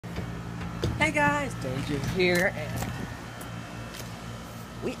Hey guys, Danger here, and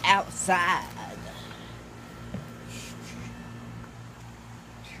we outside.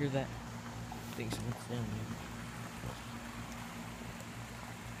 Hear that? I think someone's down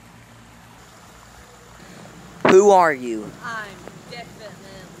there. Who are you? I'm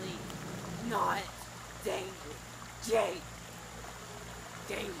definitely not Danger Jake.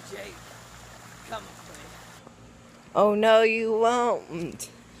 Danger Jake, come with me. Oh no, you won't.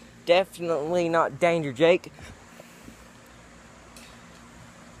 Definitely not Danger Jake.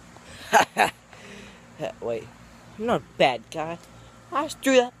 Wait, I'm not a bad guy. I just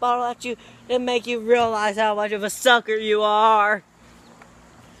threw that bottle at you to make you realize how much of a sucker you are.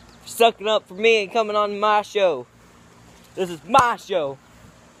 Sucking up for me and coming on my show. This is my show.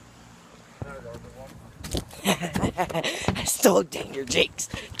 I stole Danger Jake's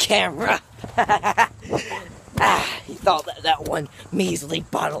camera. He thought that one measly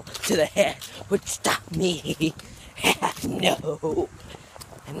bottle to the head would stop me. No.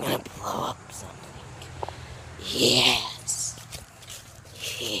 I'm gonna blow up something. Yes.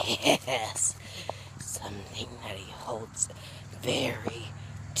 Yes. Something that he holds very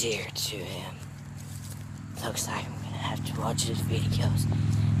dear to him. Looks like I'm gonna have to watch his videos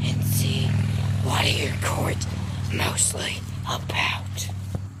and see what he records mostly about.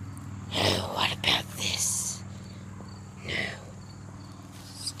 Oh, what about this? No.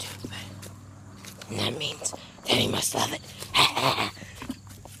 Stupid. And that means that he must love it.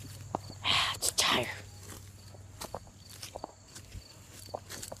 It's a tire.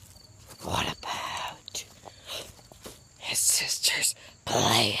 What about his sister's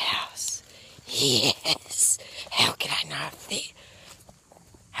playhouse? Yes. How could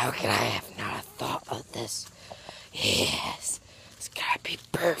I have not thought of this? Yes. It's gotta be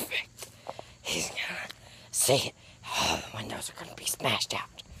perfect. He's gonna see it. Oh, the windows are gonna be smashed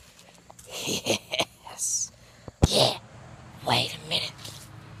out. Yes. Yeah. Wait a minute.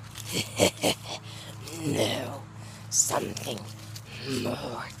 No. Something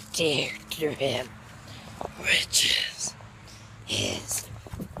more dear to him, which is his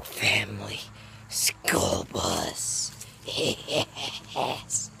family school bus.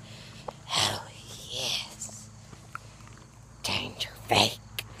 Yes. Oh, yes. Danger Fake,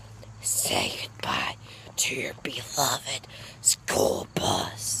 say goodbye to your beloved school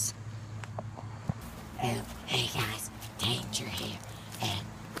bus. Oh, hey guys, Danger here, and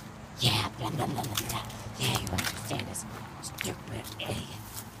yeah, blah, blah, blah, blah, blah. Yeah, you understand this stupid idiot.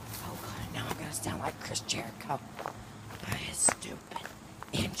 Oh god, now I'm gonna sound like Chris Jericho by his stupid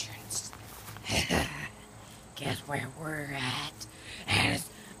entrance. Guess where we're at? At his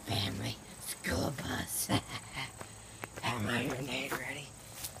family school bus. Have my grenade ready?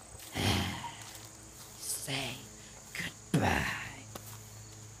 Say goodbye.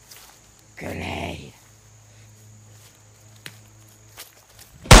 Grenade.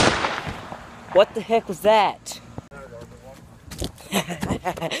 What the heck was that?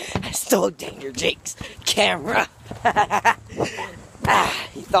 I stole Danger Jake's camera.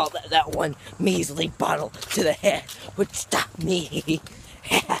 He thought that one measly bottle to the head would stop me.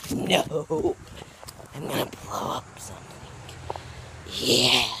 No. I'm gonna blow up something.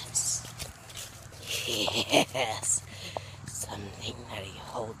 Yes. Yes. Something that he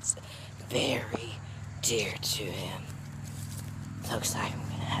holds very dear to him. Looks like I'm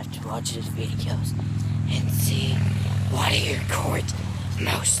gonna have to watch his videos and see what he records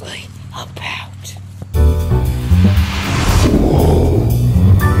mostly about.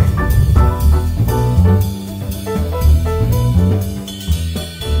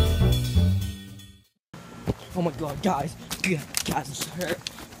 Oh my god, guys, it's a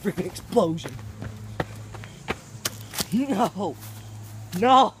freaking explosion. No,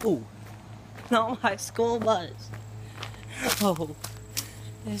 not my school bus. No,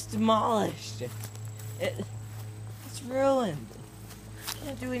 it's demolished. It's ruined. I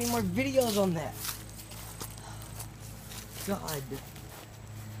can't do any more videos on that. God.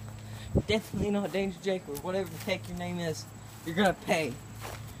 Definitely not Danger Jake or whatever the heck your name is. You're gonna pay.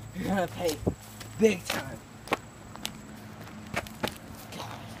 You're gonna pay big time. God.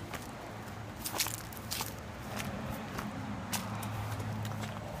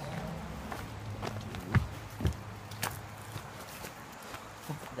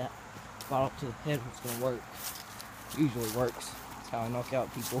 That bottle to the head was gonna work. Usually works. That's how I knock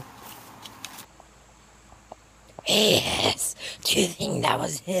out people. Yes, do you think that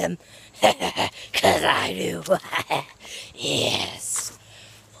was him? 'Cause I do. Yes.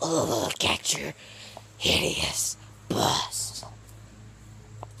 Look at your hideous bust.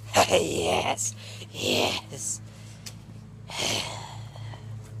 Yes, yes.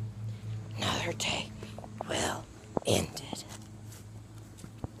 No, her day well ended.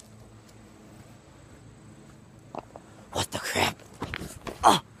 What the crap?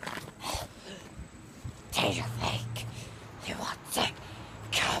 Oh! Danger Fake. You want to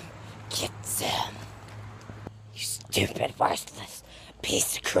come get them? You stupid, worthless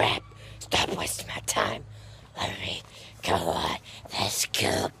piece of crap. Stop wasting my time. Let me go on the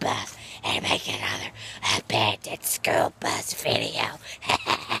school bus and make another abandoned school bus video.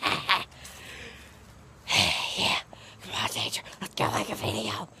 Yeah, come on, Danger. Let's go make a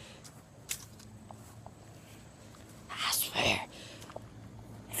video. I swear,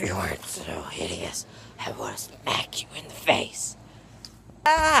 if you weren't so hideous, I would have smacked you in the face.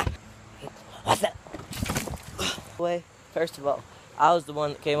 Ah! What the? Way, first of all, I was the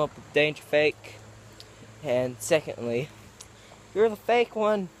one that came up with Danger Fake. And secondly, you're the fake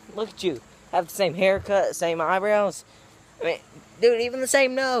one. Look at you. Have the same haircut, same eyebrows. I mean, dude, even the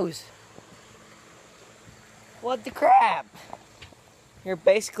same nose. What the crap? You're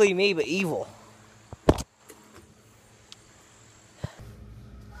basically me, but evil. It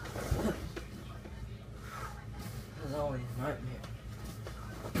was always a nightmare.